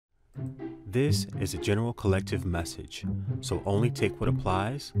This is a general collective message, so only take what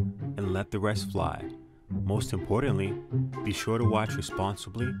applies and let the rest fly. Most importantly, be sure to watch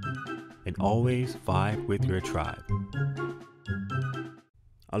responsibly and always vibe with your tribe.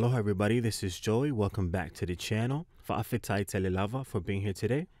 Aloha everybody, this is Joey. Welcome back to the channel. JoeyAloha for being here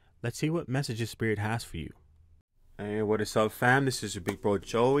today. Let's see what messages Spirit has for you. Hey, what is up fam? This is your big bro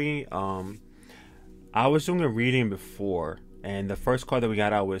Joey. I was doing a reading before, and the first card that we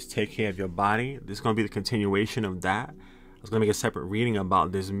got out was Take Care of Your Body. This is going to be the continuation of that. I was going to make a separate reading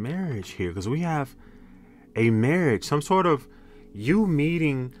about this marriage here, because we have a marriage, some sort of you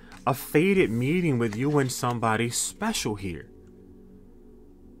meeting, a fated meeting with you and somebody special here.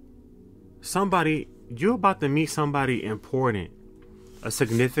 Somebody, you're about to meet somebody important, a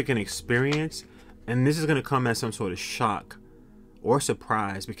significant experience, and this is going to come as some sort of shock or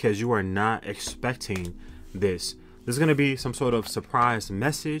surprise because you are not expecting this. There's going to be some sort of surprise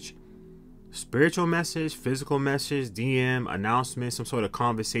message, spiritual message, physical message, DM, announcement, some sort of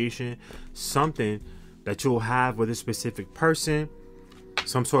conversation, something that you'll have with a specific person.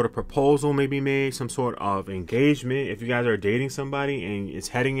 Some sort of proposal may be made, some sort of engagement. If you guys are dating somebody and it's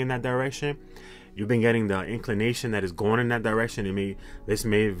heading in that direction, you've been getting the inclination that is going in that direction. This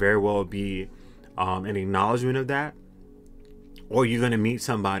may very well be an acknowledgement of that. Or you're going to meet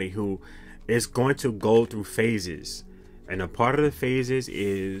somebody who is going to go through phases. And a part of the phases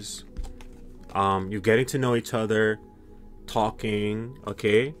is you getting to know each other, talking,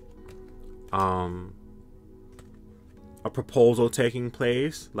 okay? A proposal taking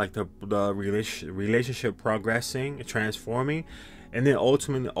place, like the relationship progressing, transforming, and then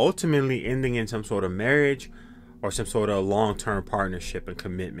ultimately ending in some sort of marriage or some sort of long-term partnership and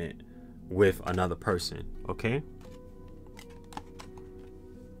commitment with another person, okay?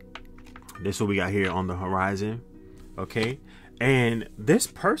 This is what we got here on the horizon, okay? And this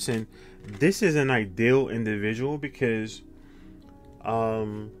person, this is an ideal individual because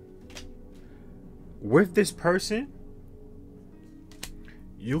with this person,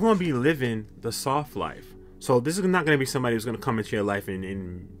 you're going to be living the soft life. So this is not going to be somebody who's going to come into your life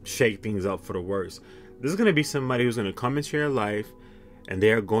and shake things up for the worse. This is going to be somebody who's going to come into your life and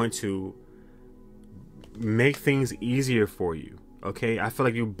they are going to make things easier for you, okay? I feel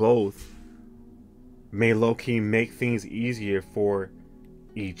like you both may low-key make things easier for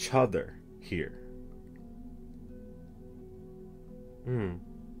each other here.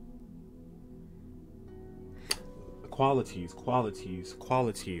 Qualities.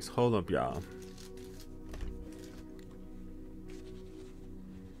 Hold up, y'all.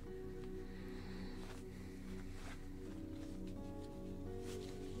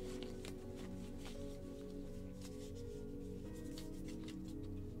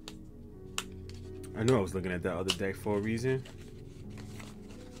 I knew I was looking at that other deck for a reason.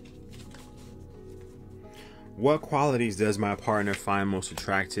 What qualities does my partner find most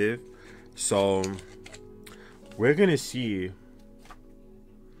attractive? So we're gonna see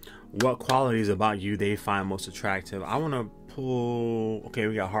what qualities about you they find most attractive. I want to pull, okay,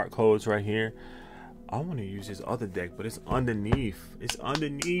 we got heart codes right here. I want to use this other deck, but it's underneath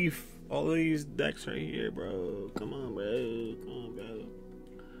all of these decks right here, bro. Come on, bro.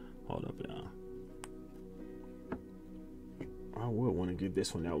 Hold up, y'all. I would want to get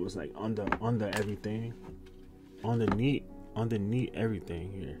this one that was like under everything, underneath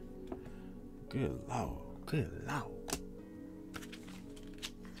everything here. Good lord.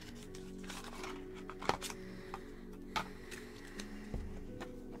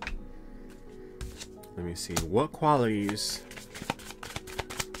 Let me see what qualities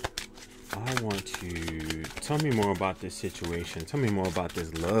I want to tell me more about this situation. Tell me more about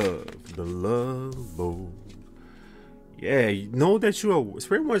this love, the love boat. Yeah, you know that you are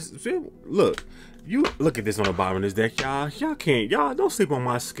spirit. Look, you look at this on the bottom of this deck, y'all. Y'all don't sleep on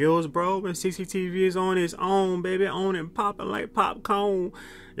my skills, bro. When CCTV is on its own, baby, on and popping like popcorn.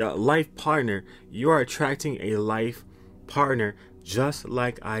 Y'all, life partner. You are attracting a life partner, just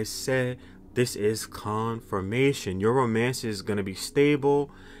like I said. This is confirmation. Your romance is gonna be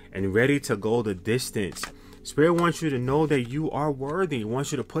stable and ready to go the distance. Spirit wants you to know that you are worthy.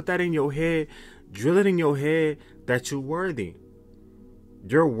 Wants you to put that in your head, drill it in your head that you're worthy.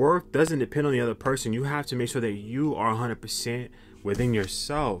 Your worth doesn't depend on the other person. You have to make sure that you are 100% within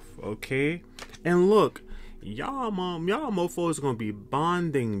yourself, okay? And look, y'all mofos are gonna be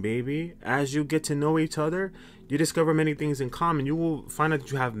bonding, baby. As you get to know each other, you discover many things in common. You will find out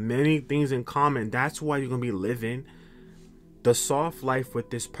that you have many things in common. That's why you're gonna be living the soft life with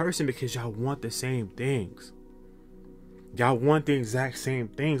this person, because y'all want the same things. Y'all want the exact same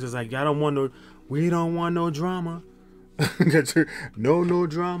things. It's like y'all don't want no, we don't want no drama. No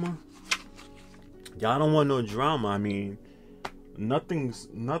drama. Y'all don't want no drama. I mean, nothing's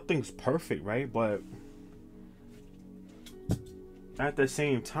perfect, right? But at the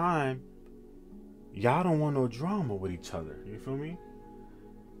same time, y'all don't want no drama with each other. You feel me?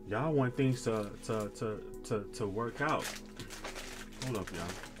 Y'all want things to work out. Hold up, y'all.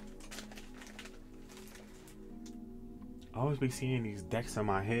 I always be seeing these decks in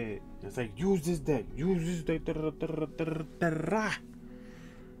my head. It's like, use this deck, use this deck.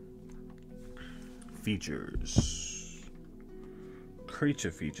 Features.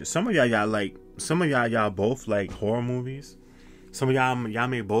 Creature features. Some of y'all both like horror movies. Some of y'all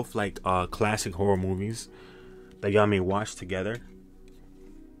may both like classic horror movies that y'all may watch together.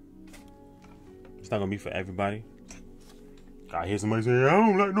 It's not gonna be for everybody. I hear somebody say, I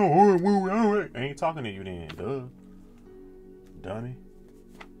don't like no horror movie. I ain't talking to you then, duh. Dummy.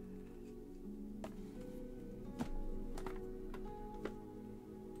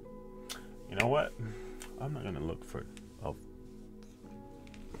 You know what? I'm not gonna look for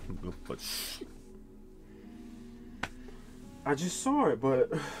I just saw it,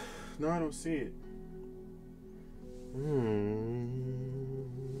 but no, I don't see it.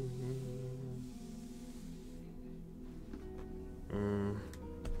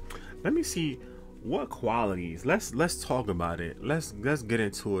 Let me see what qualities. Let's talk about it. Let's get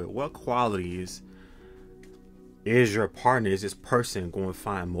into it. What qualities is your partner, is this person going to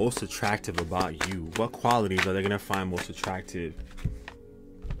find most attractive about you? What qualities are they going to find most attractive?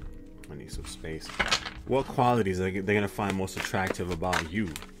 I need some space. What qualities are they going to find most attractive about you?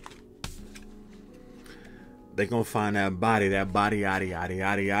 They're going to find that body, yada, yada,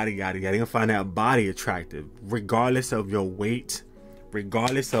 yada, yada, yada. They're going to find that body attractive, regardless of your weight,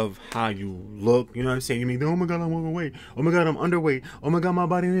 regardless of how you look. You know what I'm saying? You mean, oh my God, I'm overweight. Oh my God, I'm underweight. Oh my God, my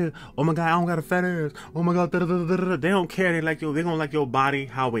body is. Oh my God, I don't got a fat ass. Oh my God, They don't care. They're gonna like your body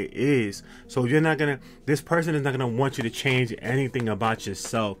how it is. So this person is not gonna want you to change anything about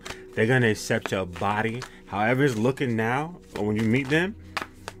yourself. They're gonna accept your body however it's looking now, or when you meet them.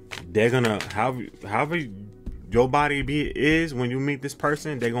 They're gonna however your body is when you meet this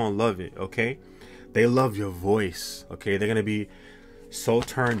person. They're gonna love it. Okay, they love your voice. Okay, they're gonna be so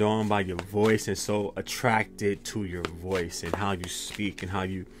turned on by your voice and so attracted to your voice and how you speak and how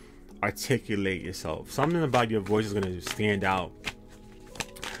you articulate yourself. Something about your voice is gonna stand out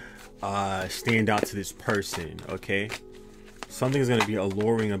to this person. Okay, something is gonna be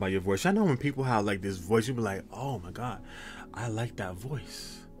alluring about your voice. I know when people have like this voice, you be like, oh my God, I like that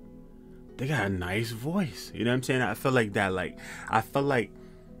voice. They got a nice voice. You know what I'm saying? I feel like that. Like, I feel like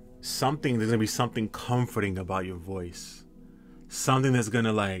there's gonna be something comforting about your voice. Something that's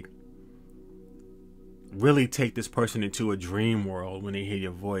gonna like really take this person into a dream world when they hear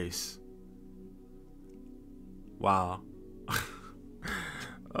your voice. Wow.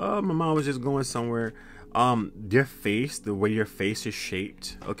 My mom was just going somewhere. Your face, the way your face is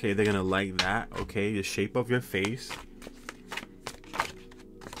shaped. Okay, they're gonna like that. Okay, the shape of your face.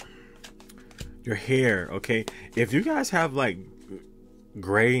 Your hair. Okay, if you guys have like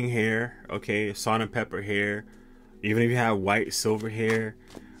graying hair, okay, salt and pepper hair, even if you have white, silver hair,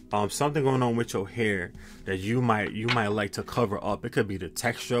 something going on with your hair that you might like to cover up. It could be the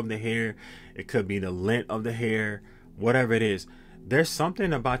texture of the hair, it could be the length of the hair, whatever it is. There's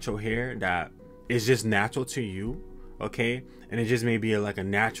something about your hair that is just natural to you, okay, and it just may be like a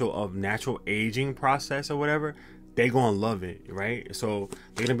natural aging process or whatever. They gonna love it, right? So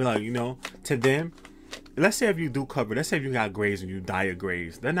they're gonna be like, you know, to them. Let's say if you do cover, let's say if you got grays and you dye your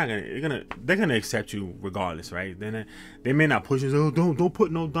grays, they're gonna accept you regardless, right? Then they may not push you. Oh, don't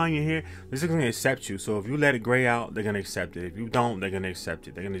put no dye in your hair. They're just gonna accept you. So if you let it gray out, they're gonna accept it. If you don't, they're gonna accept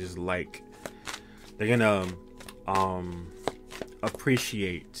it. They're gonna just like, they're gonna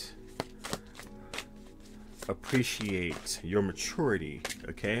appreciate your maturity.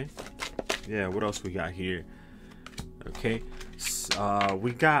 Okay, yeah. What else we got here? Okay.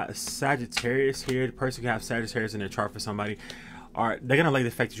 We got Sagittarius here. The person can have Sagittarius in their chart for somebody. They're gonna like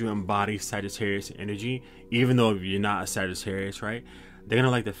the fact that you embody Sagittarius energy, even though you're not a Sagittarius, right? They're gonna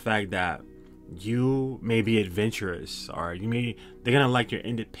like the fact that you may be adventurous, or they're gonna like your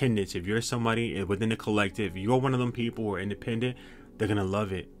independence. If you're somebody within the collective, you're one of them people who are independent, they're gonna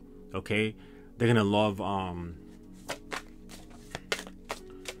love it. Okay, they're gonna love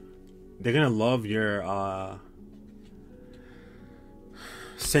your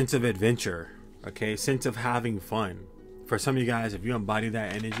sense of adventure, okay, sense of having fun. For some of you guys, if you embody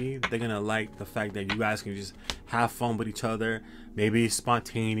that energy, they're gonna like the fact that you guys can just have fun with each other, maybe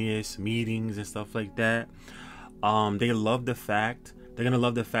spontaneous meetings and stuff like that. They're gonna love the fact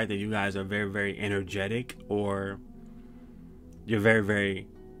that you guys are very, very energetic, or you're very, very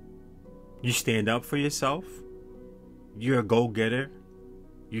You stand up for yourself. You're a go-getter.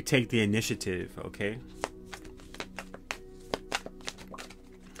 You take the initiative, okay?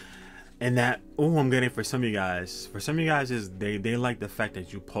 And that, I'm getting for some of you guys. For some of you guys, is they like the fact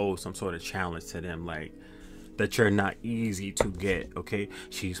that you pose some sort of challenge to them, like that you're not easy to get, okay?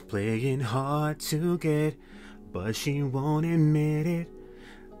 She's playing hard to get, but she won't admit it.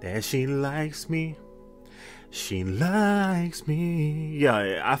 That she likes me. She likes me.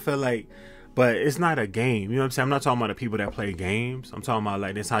 Yeah, I feel like, but it's not a game. You know what I'm saying? I'm not talking about the people that play games. I'm talking about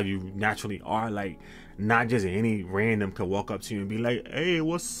like that's how you naturally are. Like, not just any random could walk up to you and be like, hey,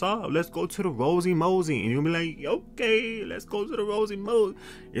 what's up? Let's go to the Rosie Mosey. And you'll be like, okay, let's go to the Rosie Mosey.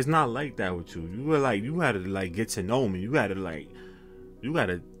 It's not like that with you. You were like, you gotta like get to know me. You gotta like, we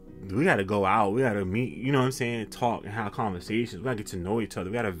gotta go out. We gotta meet, you know what I'm saying? Talk and have conversations. We gotta get to know each other.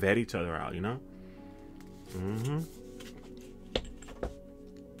 We gotta vet each other out, you know?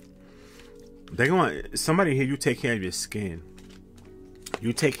 They want somebody here. You take care of your skin.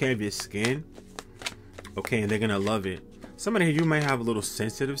 You take care of your skin, okay, and they're gonna love it. Somebody here, you might have a little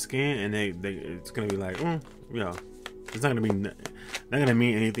sensitive skin, and it's gonna be like, yeah, it's not gonna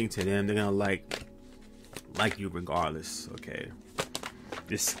mean anything to them. They're gonna like you regardless, okay.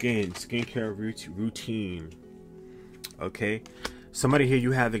 The skincare routine, okay. Somebody here,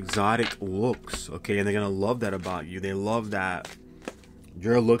 you have exotic looks, okay, and they're gonna love that about you. They love that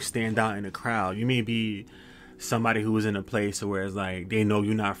your looks stand out in the crowd. You may be somebody who is in a place where it's like they know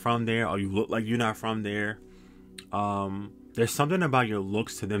you're not from there, or you look like you're not from there. There's something about your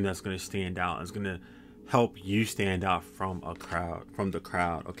looks to them that's gonna stand out. It's gonna help you stand out from the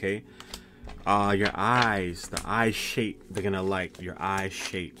crowd, okay. Your eyes, the eye shape, they're gonna like your eye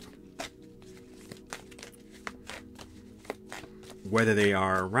shape. Whether they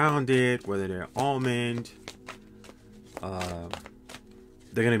are rounded, whether they're almond,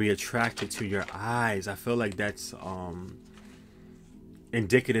 they're gonna be attracted to your eyes. I feel like that's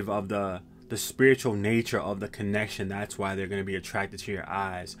indicative of the spiritual nature of the connection. That's why they're gonna be attracted to your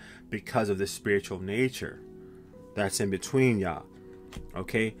eyes, because of the spiritual nature that's in between y'all.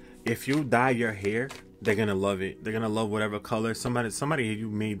 Okay, if you dye your hair, they're gonna love it. They're gonna love whatever color. Somebody, you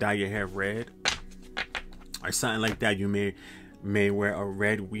may dye your hair red or something like that. You may wear a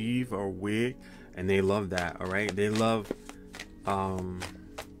red weave or wig, and they love that. All right, they love I'm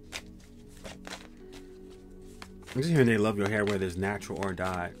just hearing they love your hair, whether it's natural or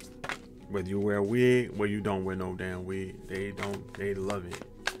dyed. Whether you wear a wig, whether you don't wear no damn wig, they love it.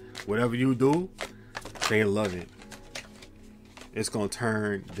 Whatever you do, they love it. It's gonna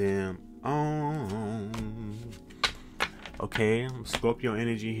turn them on. Okay, Scorpio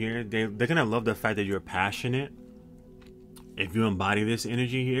energy here. They're gonna love the fact that you're passionate. If you embody this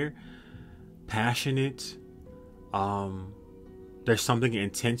energy here, passionate, there's something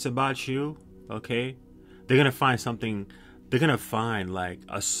intense about you, okay? They're gonna find something, they're gonna find like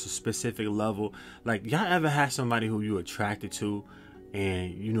a specific level. Like, y'all ever had somebody who you attracted to,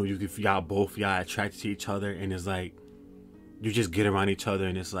 and you know, y'all attracted to each other, and it's like, you just get around each other,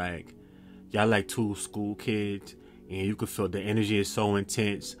 and it's like, y'all like two school kids, and you can feel the energy is so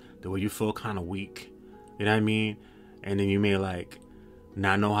intense, the way you feel kind of weak, you know what I mean? And then you may like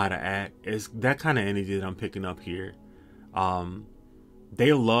not know how to act. It's that kind of energy that I'm picking up here.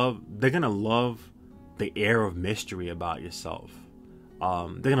 They're gonna love the air of mystery about yourself.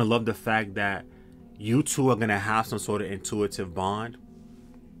 They're gonna love the fact that you two are gonna have some sort of intuitive bond.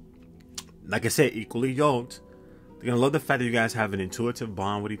 Like I said, equally yoked. They're gonna love the fact that you guys have an intuitive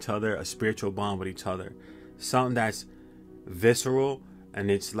bond with each other, a spiritual bond with each other, something that's visceral, and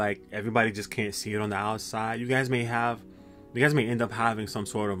it's like everybody just can't see it on the outside. You guys may end up having some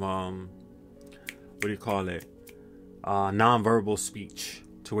sort of non-verbal speech,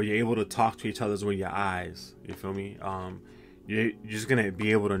 to where you're able to talk to each other with your eyes. You feel me? You're just gonna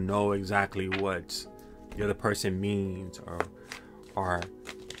be able to know exactly what the other person means, or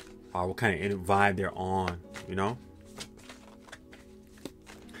what kind of vibe they're on, you know?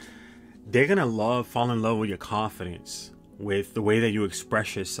 They're gonna fall in love with your confidence, with the way that you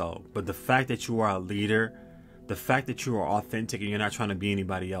express yourself. But the fact that you are a leader, the fact that you are authentic and you're not trying to be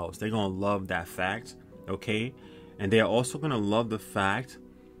anybody else, they're gonna love that fact, okay? And they're also gonna love the fact,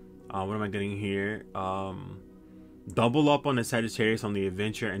 what am I getting here? Double up on the Sagittarius on the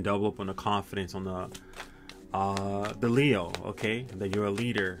adventure, and double up on the confidence on the Leo, okay? That you're a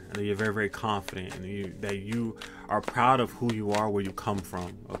leader, and that you're very, very confident, and that you are proud of who you are, where you come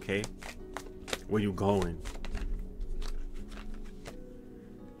from, okay? Where you going.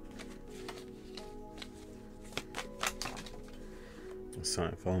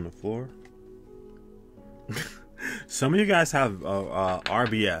 Something fell on the floor. Some of you guys have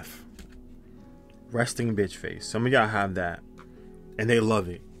RBF. resting bitch face. Some of y'all have that, and they love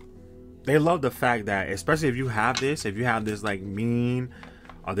it. They love the fact that, especially if you have this like mean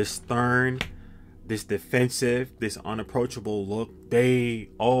or this stern, this defensive, this unapproachable look,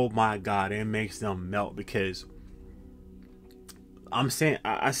 oh my God, it makes them melt, because I'm saying,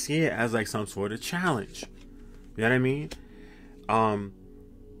 I see it as like some sort of challenge. You know what I mean?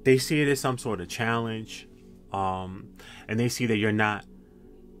 They see it as some sort of challenge. And they see that you're not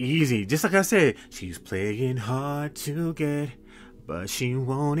easy. Just like I said, she's playing hard to get, but she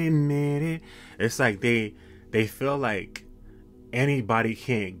won't admit it. It's like they feel like anybody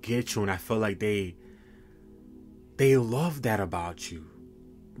can't get you, and I feel like they love that about you.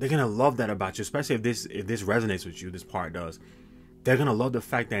 They're gonna love that about you, especially if this resonates with you. This part does. They're gonna love the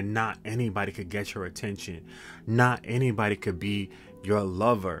fact that not anybody could get your attention. Not anybody could be your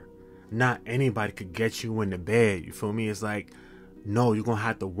lover. Not anybody could get you in the bed. You feel me? It's like, no, you're gonna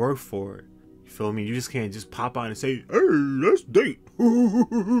have to work for it. You feel me? You just can't just pop out and say, hey, let's date.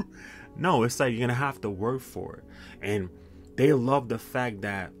 No, it's like you're gonna have to work for it. And they love the fact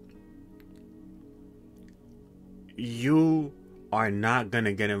that you are not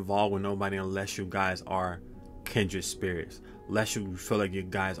gonna get involved with nobody unless you guys are kindred spirits, unless you feel like you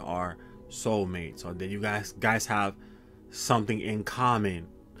guys are soulmates, or that you guys have something in common.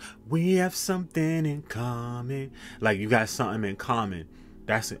 We have something in common. Like, you got something in common.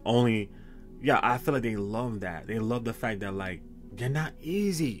 That's the only. Yeah, I feel like they love that. They love the fact that, like, you're not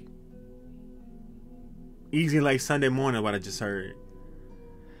easy. Easy like Sunday morning, what I just heard.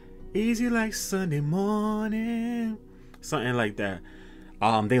 Easy like Sunday morning. Something like that.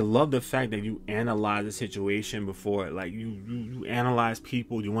 They love the fact that you analyze the situation before, like, you analyze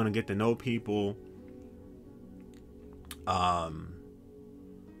people. You want to get to know people.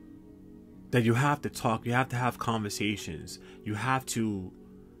 That you have to talk. You have to have conversations. There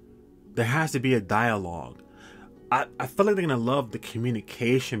has to be a dialogue. I feel like they're gonna love the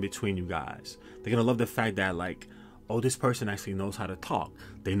communication between you guys. They're gonna love the fact that, like, oh, this person actually knows how to talk.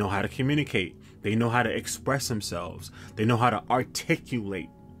 They know how to communicate. They know how to express themselves. They know how to articulate.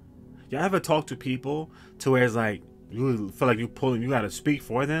 You ever talk to people to where it's like, you feel like you gotta speak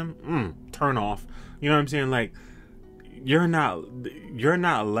for them? Turn off. You know what I'm saying? Like, you're not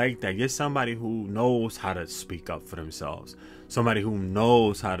like that. You're somebody who knows how to speak up for themselves. Somebody who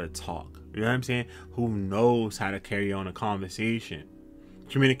knows how to talk. You know what I'm saying? Who knows how to carry on a conversation.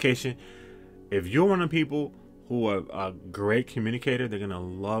 Communication. If you're one of the people who are a great communicator, they're gonna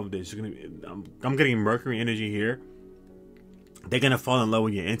love this. I'm getting Mercury energy here. They're gonna fall in love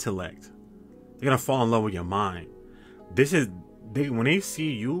with your intellect. They're gonna fall in love with your mind. When they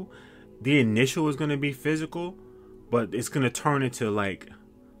see you, the initial is gonna be physical, but it's gonna turn into, like,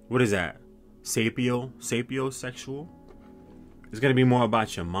 what is that? Sapiosexual. It's gonna be more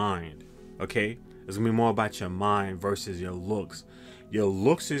about your mind. Okay, it's gonna be more about your mind versus your looks. Your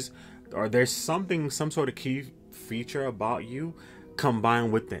looks there's some sort of key feature about you,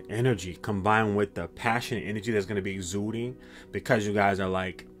 combined with the energy, combined with the passionate energy that's gonna be exuding, because you guys are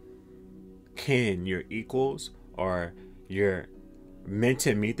like kin, you're equals, or you're meant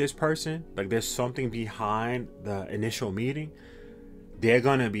to meet this person. Like, there's something behind the initial meeting. They're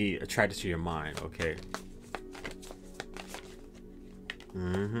gonna be attracted to your mind. Okay.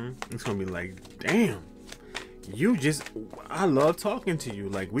 It's gonna be like, damn, I love talking to you.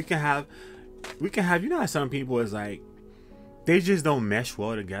 Like, we can have, you know how some people is like, they just don't mesh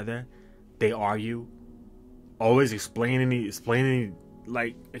well together. They argue, always explaining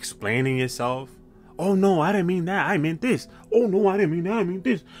yourself. Oh no, I didn't mean that. I meant this. Oh no, I didn't mean that. I mean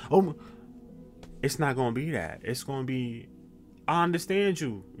this. Oh, it's not gonna be that. It's gonna be, I understand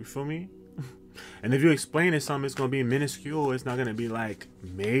you. You feel me? And if you explain it something, it's gonna be minuscule. It's not gonna be like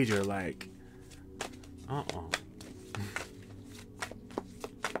major. Like,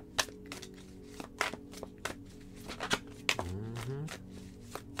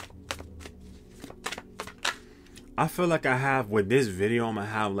 I feel like with this video, I'm gonna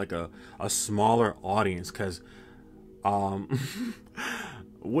have like a smaller audience, because I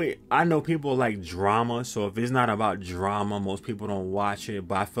know people like drama, so if it's not about drama, most people don't watch it.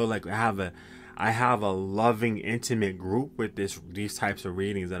 But I feel like I have a loving, intimate group with these types of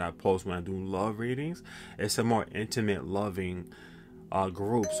readings that I post when I do love readings. It's a more intimate, loving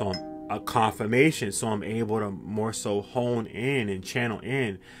group, so a confirmation, so I'm able to more so hone in and channel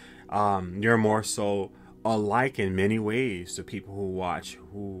in. You're more so alike in many ways to people who watch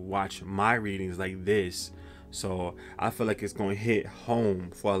my readings like this. So I feel like it's going to hit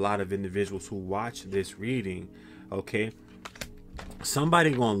home for a lot of individuals who watch this reading. Okay,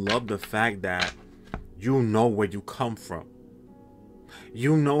 somebody going to love the fact that you know where you come from.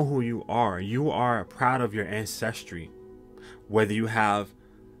 You know who you are. You are proud of your ancestry. Whether you have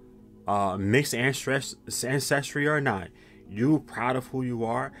mixed ancestry or not, you proud of who you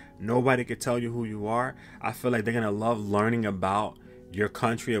are. Nobody can tell you who you are. I feel like they're gonna love learning about your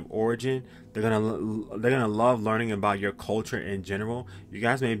country of origin. They're gonna love learning about your culture in general. You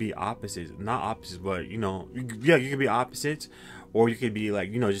guys may be opposites, not opposites, but you know, yeah, you can be opposites, or you could be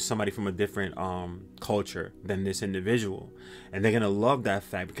like, you know, just somebody from a different culture than this individual, and they're gonna love that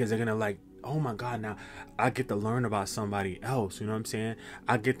fact because they're gonna like, oh my God, now I get to learn about somebody else. You know what I'm saying?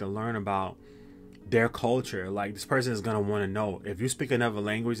 I get to learn about their culture. Like, this person is gonna want to know. If you speak another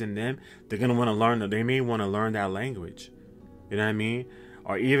language than them, they're gonna want to learn. They may want to learn that language. You know what I mean?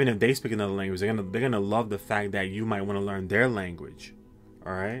 Or even if they speak another language, they're gonna love the fact that you might want to learn their language.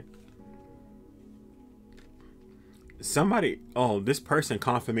 All right. Somebody, oh, this person,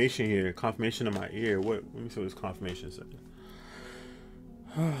 confirmation here, confirmation in my ear. What? Let me see what this confirmation said.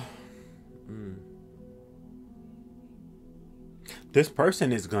 This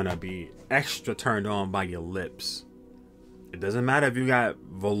person is gonna be extra turned on by your lips. It doesn't matter if you got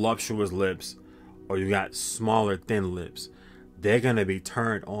voluptuous lips or you got smaller, thin lips. They're gonna be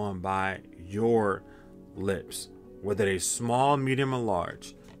turned on by your lips, whether they're small, medium, or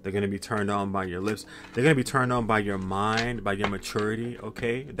large. They're gonna be turned on by your lips. They're gonna be turned on by your mind, by your maturity.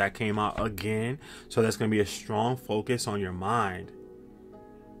 Okay, that came out again. So that's gonna be a strong focus on your mind.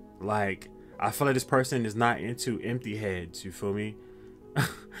 Like, I feel like this person is not into empty heads. You feel me?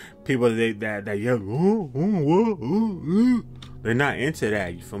 People that yell, ooh, ooh, ooh, ooh. They're not into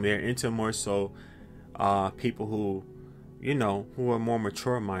that. You feel me? They're into more so people who, you know, who are more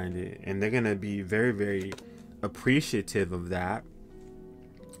mature minded, and they're gonna be very, very appreciative of that.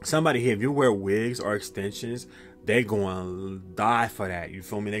 Somebody here, if you wear wigs or extensions, they're gonna die for that. You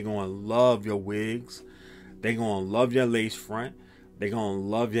feel me? They're gonna love your wigs. They're gonna love your lace front. They're gonna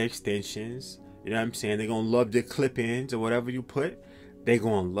love your extensions. You know what I'm saying? They're gonna love your clip-ins or whatever you put. They're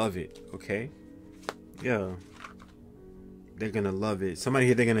gonna love it. Okay? Yeah. They're gonna love it. Somebody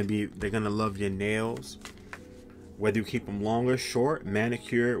here, they're gonna love your nails. Whether you keep them longer, short,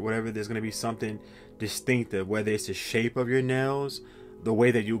 manicured, whatever, there's gonna be something distinctive. Whether it's the shape of your nails, the way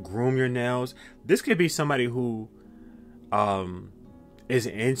that you groom your nails. This could be somebody who is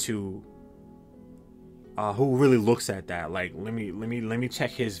into who really looks at that. Like, let me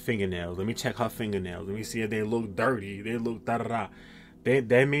check his fingernails. Let me check her fingernails. Let me see if they look dirty. They look da da da.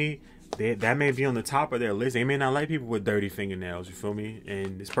 That may be on the top of their list. They may not like people with dirty fingernails. You feel me?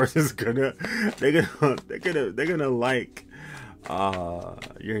 And this person's they're gonna like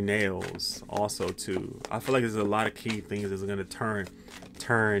your nails also too. I feel like there's a lot of key things that's gonna turn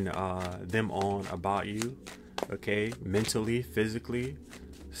them on about you. Okay, mentally, physically,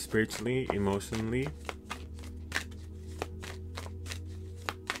 spiritually, emotionally.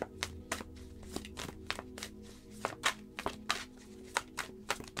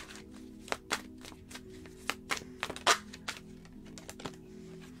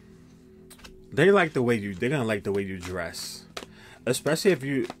 They're gonna like the way you dress. Especially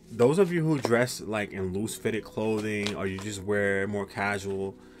if those of you who dress like in loose fitted clothing, or you just wear more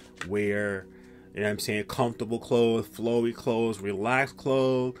casual wear, you know what I'm saying, comfortable clothes, flowy clothes, relaxed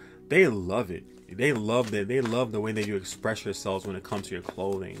clothes, they love it. They love that. They love the way that you express yourselves when it comes to your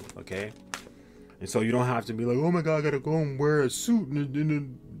clothing, okay? And so you don't have to be like, oh my God, I gotta go and wear a suit and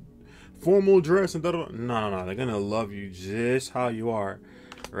a formal dress and da-da-da. No. They're gonna love you just how you are,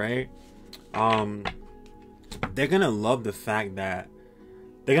 right? They're gonna love the fact that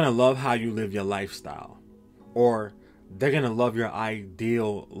they're gonna love how you live your lifestyle, or they're gonna love your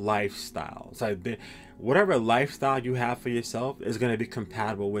ideal lifestyle. It's like whatever lifestyle you have for yourself is gonna be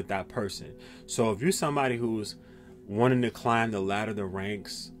compatible with that person. So if you're somebody who's wanting to climb the ladder, the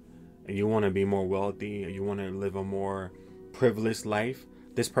ranks, and you want to be more wealthy, or you want to live a more privileged life,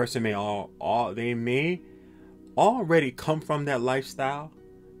 this person may they may already come from that lifestyle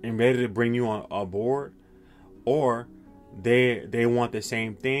and ready to bring you on aboard, or they want the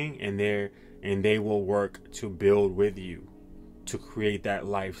same thing, and they will work to build with you to create that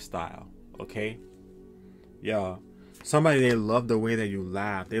lifestyle. Okay? Yeah. Somebody, they love the way that you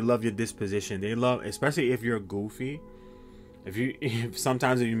laugh. They love your disposition. They love, especially if you're goofy. If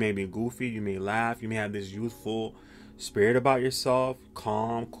sometimes you may be goofy, you may laugh, you may have this youthful spirit about yourself,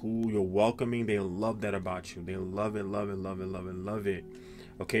 calm, cool, you're welcoming. They love that about you. They love it, love it, love it, love it, love it.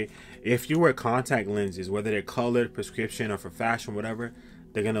 Okay, if you wear contact lenses, whether they're colored, prescription, or for fashion, whatever,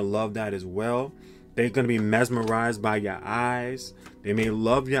 they're gonna love that as well. They're gonna be mesmerized by your eyes. They may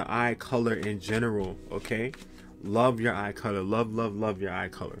love your eye color in general. Okay, love your eye color. Love your eye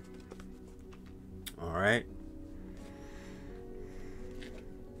color. All right.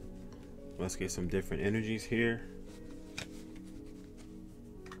 Let's get some different energies here.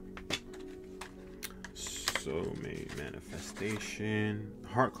 Soulmate manifestation.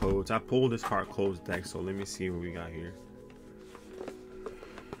 Heart codes. I pulled this heart codes deck, so let me see what we got here.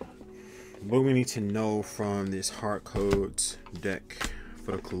 What we need to know from this heart codes deck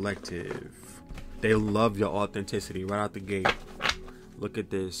for the collective. They love your authenticity right out the gate. Look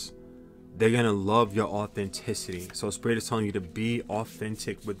at this. They're gonna love your authenticity. So Spirit is telling you to be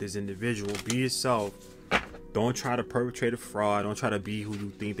authentic with this individual. Be yourself. Don't try to perpetrate a fraud. Don't try to be who you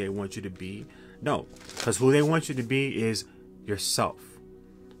think they want you to be. No, because who they want you to be is yourself.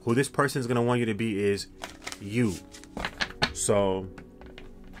 Who this person is gonna want you to be is you. So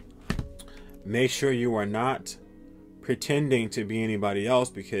make sure you are not pretending to be anybody else,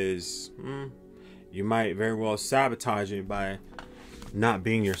 because you might very well sabotage it by not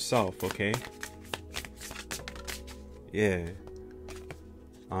being yourself. Okay. Yeah.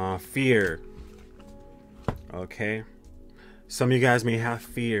 Fear. Okay. Some of you guys may have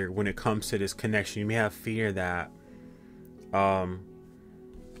fear when it comes to this connection. You may have fear that a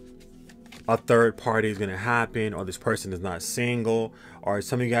third party is going to happen, or this person is not single, or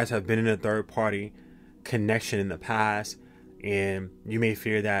some of you guys have been in a third party connection in the past, and you may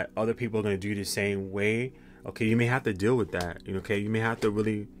fear that other people are going to do the same way. Okay, you may have to deal with that. Okay, you may have to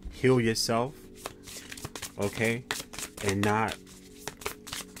really heal yourself. Okay, and not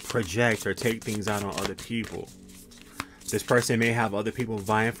project or take things out on other people. This person may have other people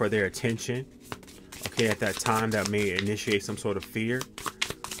vying for their attention. Okay, at that time, that may initiate some sort of fear.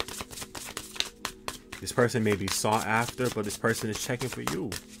 This person may be sought after, but this person is checking for you.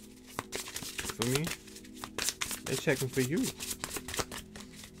 For me, they're checking for you.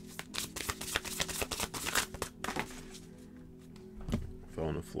 Fell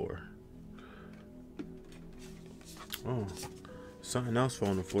on the floor. Oh, something else fell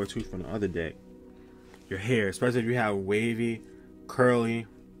on the floor too from the other deck. Your hair, especially if you have wavy, curly,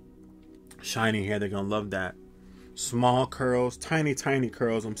 shiny hair, they're gonna love that. Small curls, tiny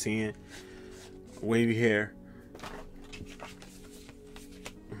curls. I'm seeing wavy hair.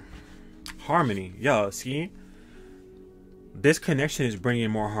 Harmony. Yo, see, this connection is bringing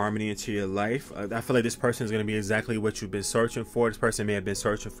more harmony into your life. I feel like this person is going to be exactly what you've been searching for. This person may have been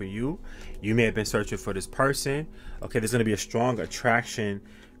searching for you. You may have been searching for this person. Okay, there's going to be a strong attraction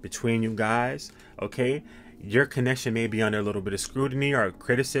between you guys. Okay, your connection may be under a little bit of scrutiny or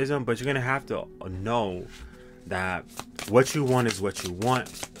criticism, but you're going to have to know that what you want is what you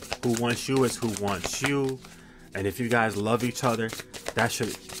want. Who wants you is who wants you. And if you guys love each other, that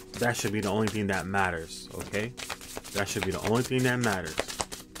should be the only thing that matters. Okay, that should be the only thing that matters.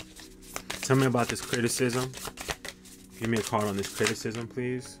 Tell me about this criticism. Give me a card on this criticism,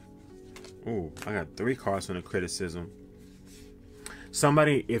 please. Ooh, I got 3 cards on the criticism.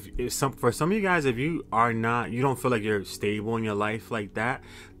 Somebody, for some of you guys, if you don't feel like you're stable in your life like that,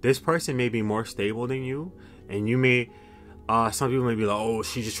 this person may be more stable than you, and you may, some people may be like, oh,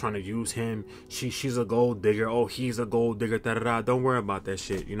 she's just trying to use him. She's a gold digger. Oh, he's a gold digger. Da da da. Don't worry about that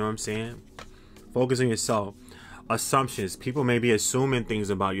shit. You know what I'm saying? Focus on yourself. Assumptions. People may be assuming things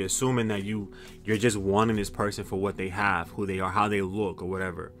about you, assuming that you're just wanting this person for what they have, who they are, how they look, or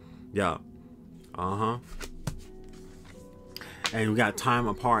whatever. Yeah. And we got time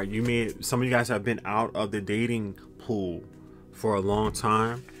apart. Some of you guys have been out of the dating pool for a long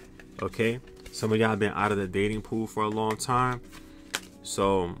time. Okay, some of y'all have been out of the dating pool for a long time.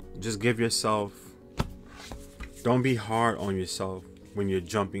 So just give yourself, don't be hard on yourself when you're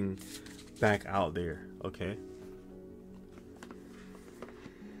jumping back out there. Okay.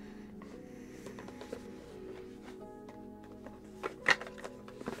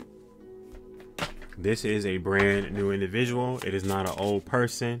 This is a brand new individual. It is not an old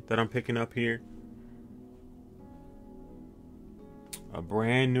person that I'm picking up here. A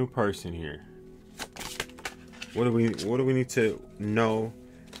brand new person here. What do we need to know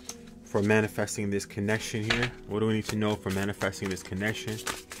for manifesting this connection here? What do we need to know for manifesting this connection?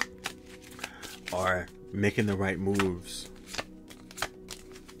 Or making the right moves?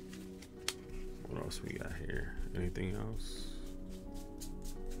 What else we got here? Anything else?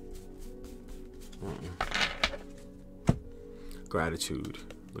 Gratitude.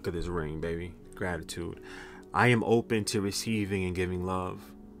 Look at this ring, baby. Gratitude. I am open to receiving and giving love.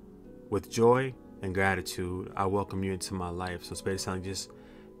 With joy and gratitude, I welcome you into my life. So Spirit Sound, just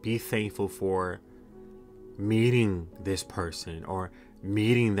be thankful for meeting this person, or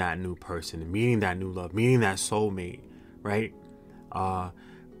meeting that new person, meeting that new love, meeting that soulmate, right?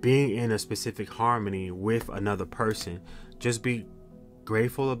 Being in a specific harmony with another person. Just be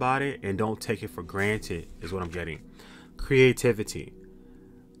grateful about it and don't take it for granted is what I'm getting. Creativity.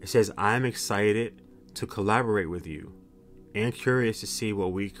 It says, I'm excited to collaborate with you and curious to see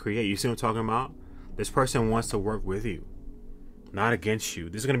what we create. You see what I'm talking about? This person wants to work with you, not against you.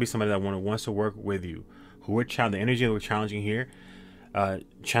 This is going to be somebody that wants to work with you. Who we're the energy that we're channeling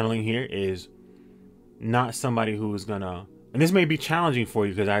here is not somebody who is gonna, and this may be challenging for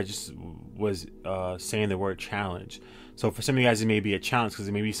you because I just was saying the word challenge. So for some of you guys, it may be a challenge because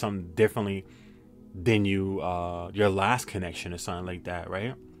it may be something differently than your last connection or something like that,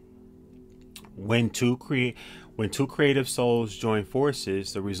 right? When two creative souls join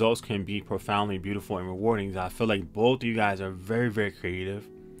forces, the results can be profoundly beautiful and rewarding. I feel like both of you guys are very, very creative.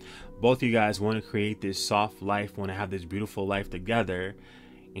 Both of you guys want to create this soft life, want to have this beautiful life together.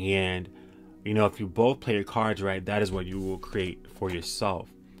 And, you know, if you both play your cards right, that is what you will create for yourself.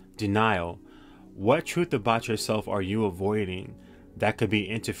 Denial. What truth about yourself are you avoiding that could be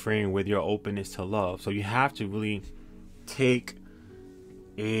interfering with your openness to love? So you have to really take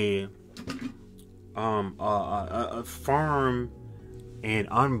a firm and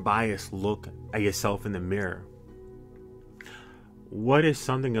unbiased look at yourself in the mirror. What is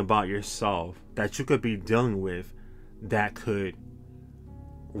something about yourself that you could be dealing with that could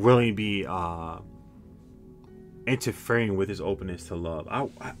really be interfering with his openness to love?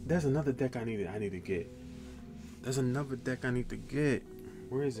 There's another deck I need to get. There's another deck I need to get.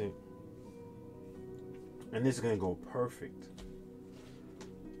 Where is it? And this is gonna go perfect.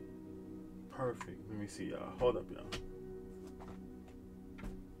 Perfect. Let me see, y'all. Hold up, y'all.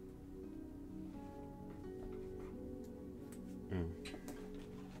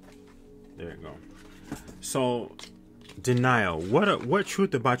 There you go. So, denial. What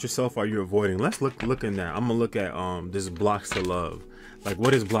truth about yourself are you avoiding? Let's look in that. I'm gonna look at this blocks to love. Like,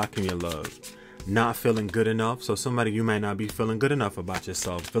 what is blocking your love? Not feeling good enough. So somebody, you might not be feeling good enough about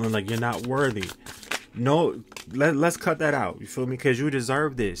yourself, feeling like you're not worthy. No, let's cut that out. You feel me? Because you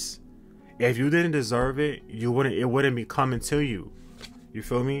deserve this. If you didn't deserve it, it wouldn't be coming to you. You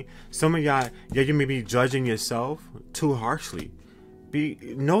feel me? Some of y'all, you may be judging yourself too harshly.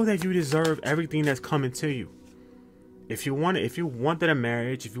 Know that you deserve everything that's coming to you. If you wanted a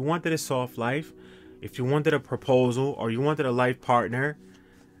marriage, if you wanted a soft life, if you wanted a proposal, or you wanted a life partner,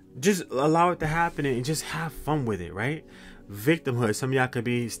 just allow it to happen and just have fun with it, right? Victimhood. Some of y'all could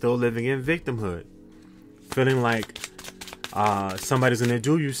be still living in victimhood, feeling like somebody's gonna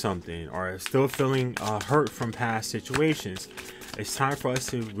do you something, or still feeling hurt from past situations. It's time for us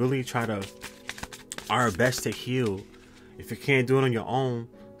to really try to our best to heal. If you can't do it on your own,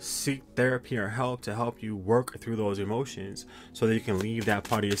 seek therapy or help to help you work through those emotions so that you can leave that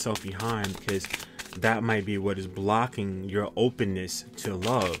part of yourself behind, because that might be what is blocking your openness to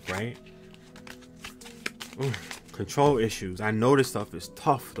love, right? Control issues. I know this stuff is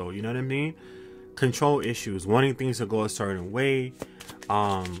tough though, you know what I mean? Control issues, wanting things to go a certain way,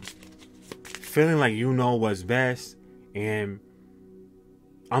 feeling like you know what's best, and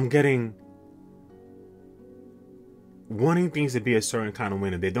I'm getting wanting things to be a certain kind of way.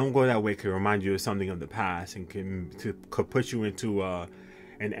 If they don't go that way, can remind you of something of the past and could put you into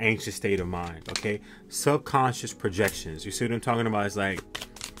an anxious state of mind. Okay, subconscious projections. You see what I'm talking about? It's like,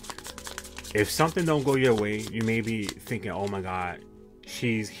 if something don't go your way, you may be thinking, oh my God,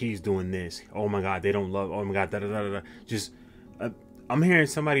 he's doing this. Oh my God, they don't love. Oh my God, da da da da. Just I'm hearing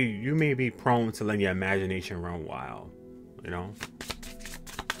somebody, you may be prone to letting your imagination run wild. You know.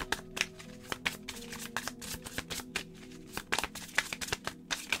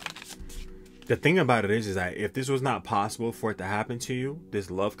 The thing about it is that if this was not possible for it to happen to you,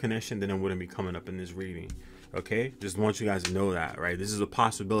 this love connection, then it wouldn't be coming up in this reading. Okay? Just want you guys to know that, right? This is a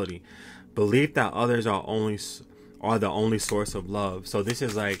possibility. Believe that others are the only source of love. So this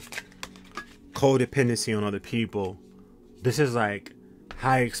is like codependency on other people. This is like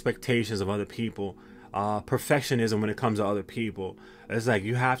high expectations of other people. Perfectionism when it comes to other people. It's like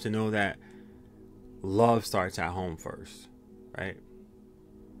you have to know that love starts at home first, right?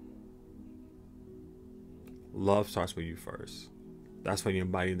 Love starts with you first. That's when you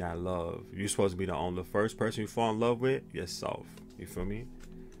embody that love. You're supposed to be the first person you fall in love with, yourself. You feel me?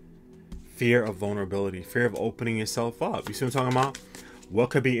 Fear of vulnerability. Fear of opening yourself up. You see what I'm talking about? What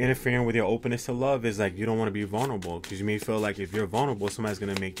could be interfering with your openness to love is like you don't want to be vulnerable, because you may feel like if you're vulnerable, somebody's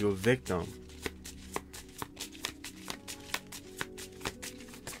going to make you a victim.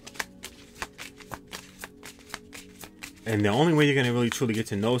 And the only way you're going to really truly get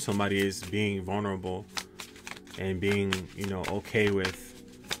to know somebody is being vulnerable and being, you know, okay with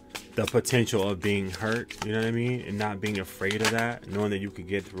the potential of being hurt, you know what I mean? And not being afraid of that, knowing that you could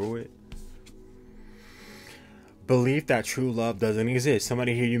get through it. Believe that true love doesn't exist.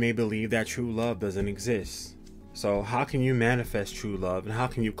 Somebody here, you may believe that true love doesn't exist. So how can you manifest true love, and how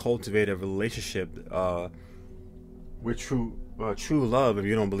can you cultivate a relationship with true love if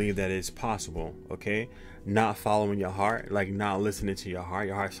you don't believe that it's possible? Okay, not following your heart, like not listening to your heart.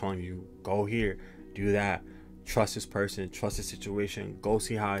 Your heart's telling you, go here, do that, trust this person, trust the situation, go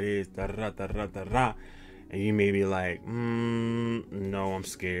see how it is, da da da da da da. And you may be like, no, I'm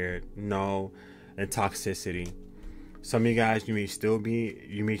scared, no, and toxicity. Some of you guys, you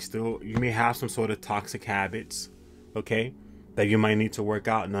may have some sort of toxic habits, okay, that you might need to work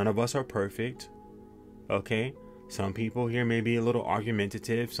out. None of us are perfect, okay. Some people here may be a little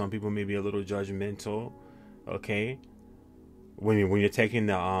argumentative. Some people may be a little judgmental, okay. When you're taking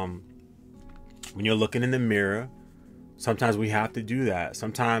the when you're looking in the mirror, sometimes we have to do that.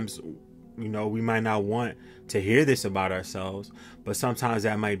 Sometimes, we might not want to hear this about ourselves, but sometimes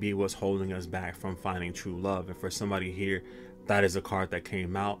that might be what's holding us back from finding true love. And for somebody here, that is a card that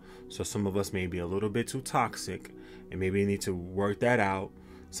came out. So some of us may be a little bit too toxic, and maybe need to work that out.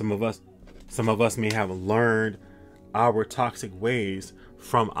 Some of us may have learned our toxic ways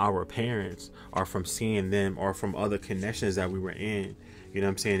from our parents, or from seeing them, or from other connections that we were in. You know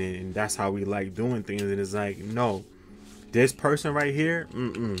what I'm saying? And that's how we like doing things. And it's like, no, this person right here,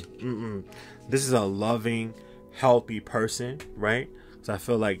 this is a loving, healthy person, right? So I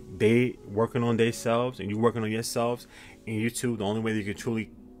feel like they working on themselves, and you working on yourselves, and you two, the only way that you can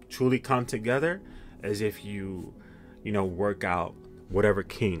truly come together is if you work out whatever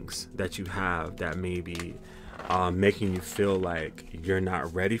kinks that you have that may be making you feel like you're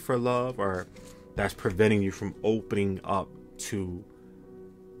not ready for love, or that's preventing you from opening up to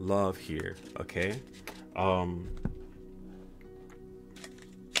love here, okay?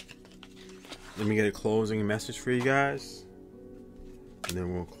 Let me get a closing message for you guys, and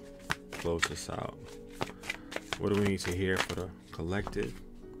then we'll close this out. What do we need to hear for the collective?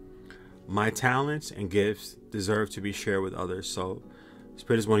 My talents and gifts deserve to be shared with others. So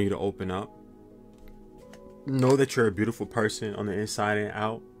Spirit is wanting you to open up. Know that you're a beautiful person on the inside and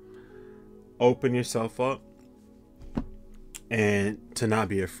out. Open yourself up, and to not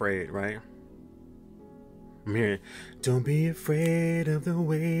be afraid, right? I'm hearing, don't be afraid of the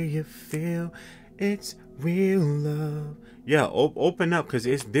way you feel. It's real love. Yeah, open up, because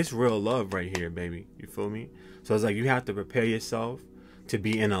it's this real love right here, baby. You feel me? So it's like you have to prepare yourself to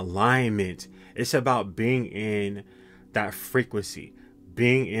be in alignment. It's about being in that frequency,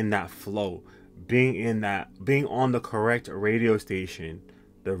 being in that flow, being on the correct radio station,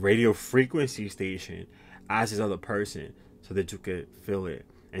 the radio frequency station as this other person, so that you could feel it,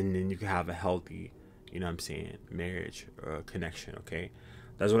 and then you can have a healthy, marriage or connection, okay?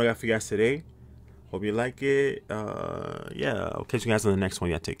 That's what I got for you guys today. Hope you like it. Yeah, I'll catch you guys on the next one.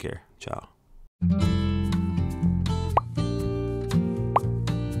 Yeah, take care. Ciao.